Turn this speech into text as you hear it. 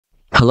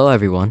Hello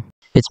everyone,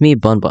 it's me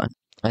Bun Bun,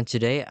 and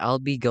today I'll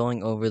be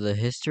going over the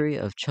history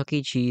of Chuck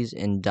E. Cheese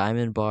in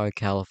Diamond Bar,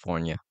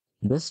 California.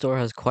 This store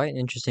has quite an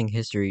interesting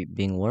history,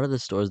 being one of the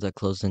stores that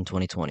closed in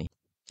 2020.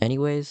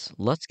 Anyways,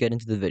 let's get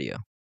into the video.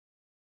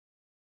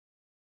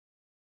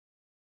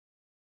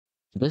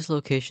 This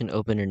location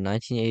opened in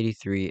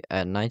 1983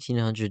 at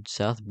 1900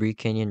 South Bree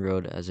Canyon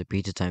Road as a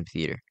Pizza Time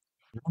theater.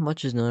 Not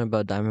much is known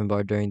about Diamond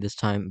Bar during this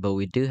time, but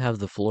we do have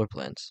the floor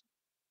plans.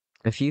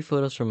 A few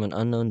photos from an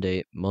unknown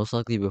date, most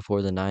likely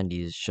before the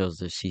 90s, shows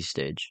the C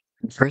stage.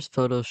 The first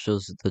photo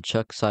shows the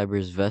Chuck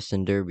Cybers vest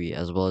and derby,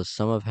 as well as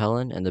some of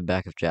Helen and the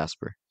back of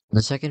Jasper.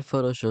 The second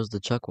photo shows the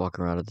Chuck walk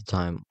around at the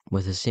time,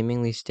 with a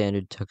seemingly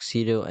standard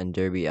tuxedo and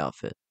derby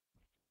outfit.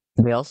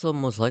 They also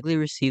most likely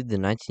received the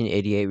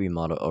 1988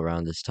 remodel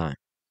around this time,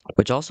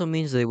 which also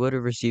means they would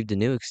have received a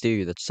new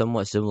exterior that's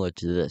somewhat similar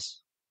to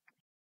this.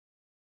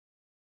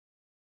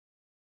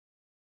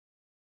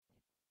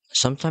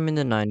 Sometime in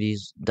the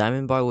 90s,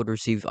 Diamond Bar would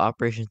receive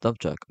Operation Thump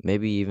Chuck,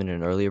 maybe even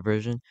an earlier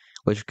version,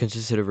 which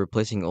consisted of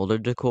replacing older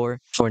decor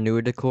for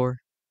newer decor,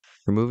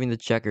 removing the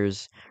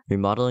checkers,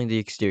 remodeling the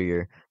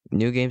exterior,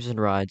 new games and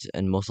rides,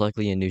 and most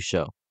likely a new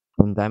show.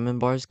 In Diamond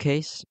Bar's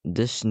case,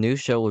 this new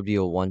show would be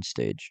a one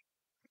stage.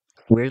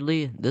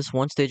 Weirdly, this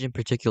one stage in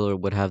particular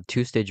would have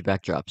two stage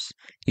backdrops.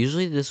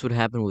 Usually this would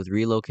happen with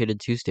relocated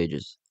two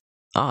stages.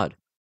 Odd.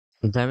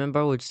 Diamond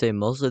Bar would stay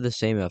mostly the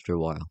same after a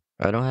while.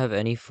 I don't have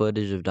any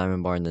footage of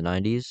Diamond Bar in the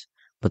 90s,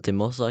 but they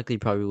most likely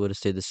probably would have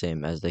stayed the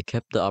same as they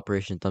kept the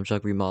Operation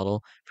Thumbchuck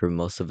remodel for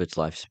most of its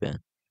lifespan.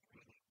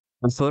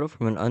 A photo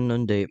from an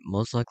unknown date,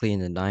 most likely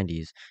in the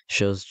 90s,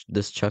 shows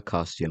this Chuck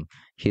costume.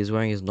 He is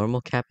wearing his normal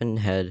cap and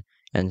head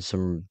and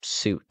some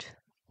suit.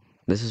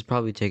 This is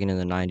probably taken in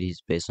the 90s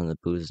based on the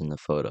booths in the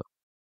photo.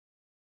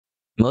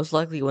 Most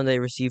likely when they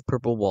received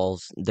purple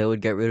walls, they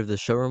would get rid of the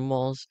showroom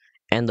walls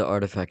and the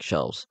artifact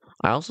shelves.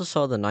 I also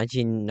saw the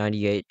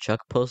 1998 Chuck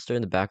poster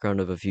in the background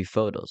of a few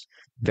photos.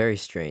 Very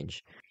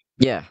strange.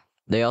 Yeah,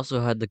 they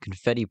also had the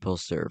confetti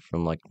poster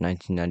from like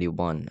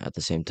 1991 at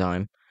the same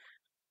time.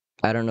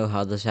 I don't know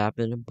how this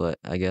happened, but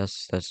I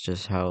guess that's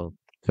just how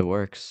it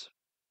works.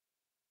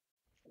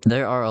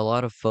 There are a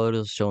lot of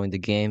photos showing the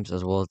games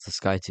as well as the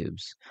sky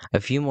tubes. A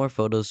few more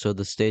photos show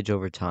the stage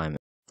over time.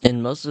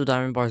 In most of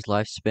Diamond Bar's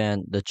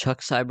lifespan, the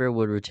Chuck Cyber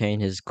would retain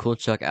his Cool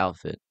Chuck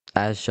outfit,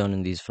 as shown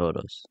in these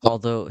photos.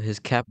 Although his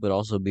cap would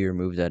also be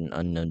removed at an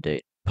unknown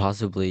date,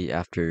 possibly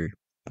after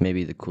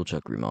maybe the Cool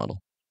Chuck remodel.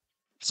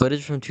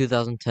 Footage from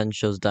 2010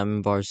 shows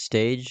Diamond Bar's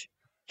stage,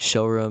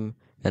 showroom,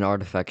 and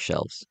artifact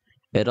shelves.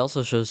 It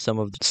also shows some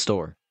of the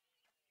store.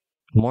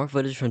 More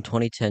footage from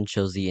 2010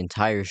 shows the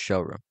entire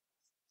showroom.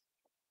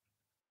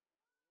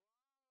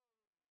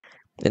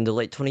 In the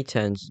late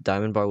 2010s,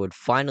 Diamond Bar would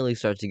finally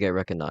start to get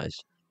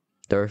recognized.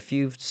 There are a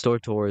few store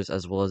tours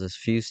as well as a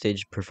few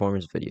staged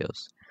performance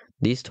videos.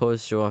 These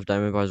tours show off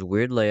Diamond Bar's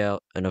weird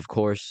layout and, of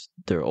course,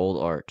 their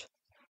old art.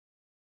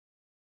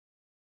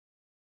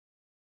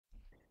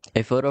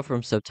 A photo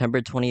from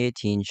September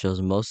 2018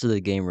 shows most of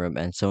the game room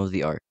and some of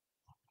the art.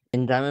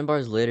 In Diamond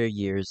Bar's later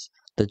years,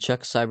 the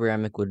Chuck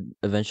Cyberamic would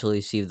eventually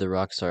receive the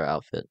Rockstar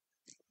outfit.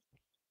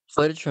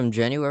 Footage from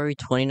January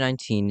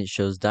 2019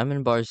 shows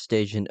Diamond Bar's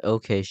stage in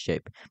okay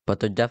shape, but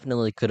there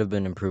definitely could have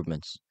been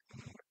improvements.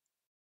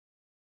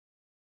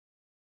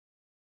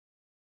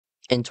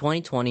 In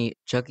 2020,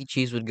 Chuck E.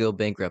 Cheese would go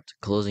bankrupt,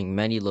 closing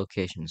many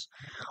locations.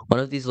 One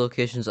of these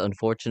locations,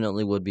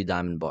 unfortunately, would be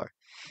Diamond Bar.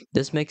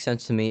 This makes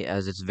sense to me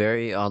as its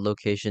very odd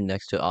location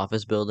next to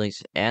office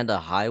buildings and a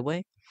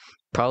highway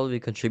probably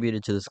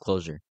contributed to this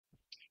closure.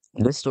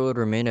 This store would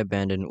remain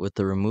abandoned with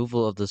the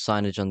removal of the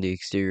signage on the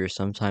exterior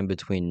sometime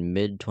between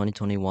mid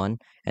 2021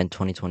 and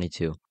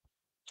 2022.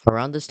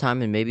 Around this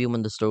time, and maybe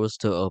when the store was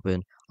still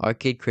open,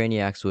 Arcade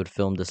Craniacs would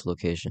film this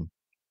location.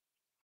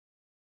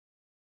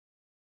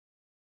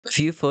 A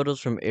few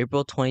photos from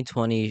April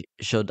 2020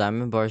 show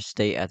Diamond Bar's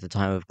state at the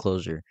time of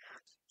closure.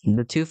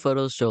 The two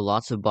photos show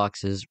lots of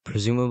boxes,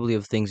 presumably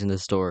of things in the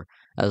store,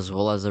 as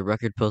well as a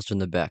record poster in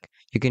the back.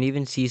 You can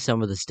even see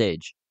some of the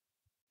stage.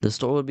 The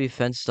store would be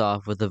fenced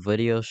off with a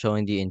video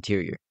showing the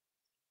interior.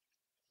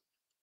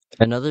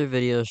 Another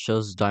video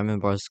shows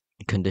Diamond Bar's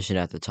condition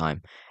at the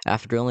time.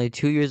 After only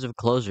 2 years of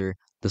closure,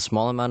 the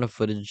small amount of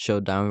footage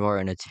showed Diamond Bar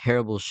in a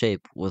terrible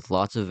shape with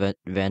lots of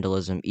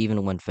vandalism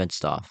even when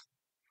fenced off.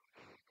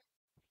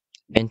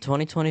 In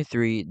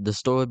 2023, the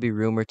store would be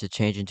rumored to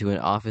change into an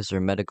office or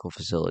medical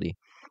facility.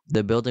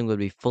 The building would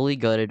be fully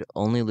gutted,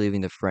 only leaving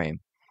the frame.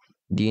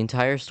 The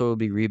entire store would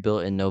be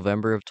rebuilt in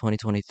November of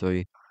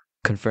 2023,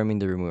 confirming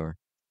the rumor.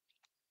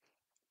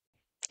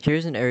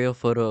 Here's an aerial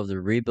photo of the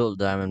rebuilt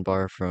Diamond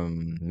Bar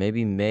from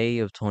maybe May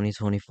of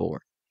 2024.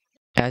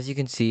 As you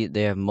can see,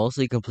 they have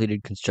mostly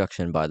completed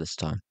construction by this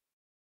time.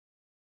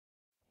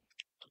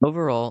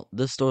 Overall,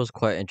 this store is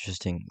quite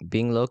interesting,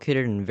 being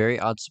located in a very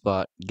odd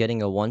spot,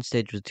 getting a one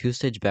stage with two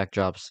stage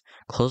backdrops,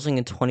 closing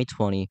in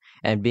 2020,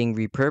 and being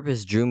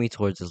repurposed drew me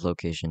towards this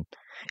location.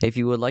 If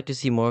you would like to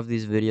see more of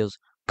these videos,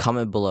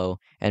 comment below,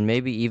 and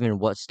maybe even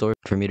what store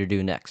for me to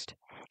do next.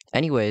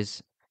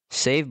 Anyways,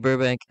 save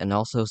Burbank and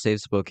also save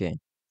Spokane.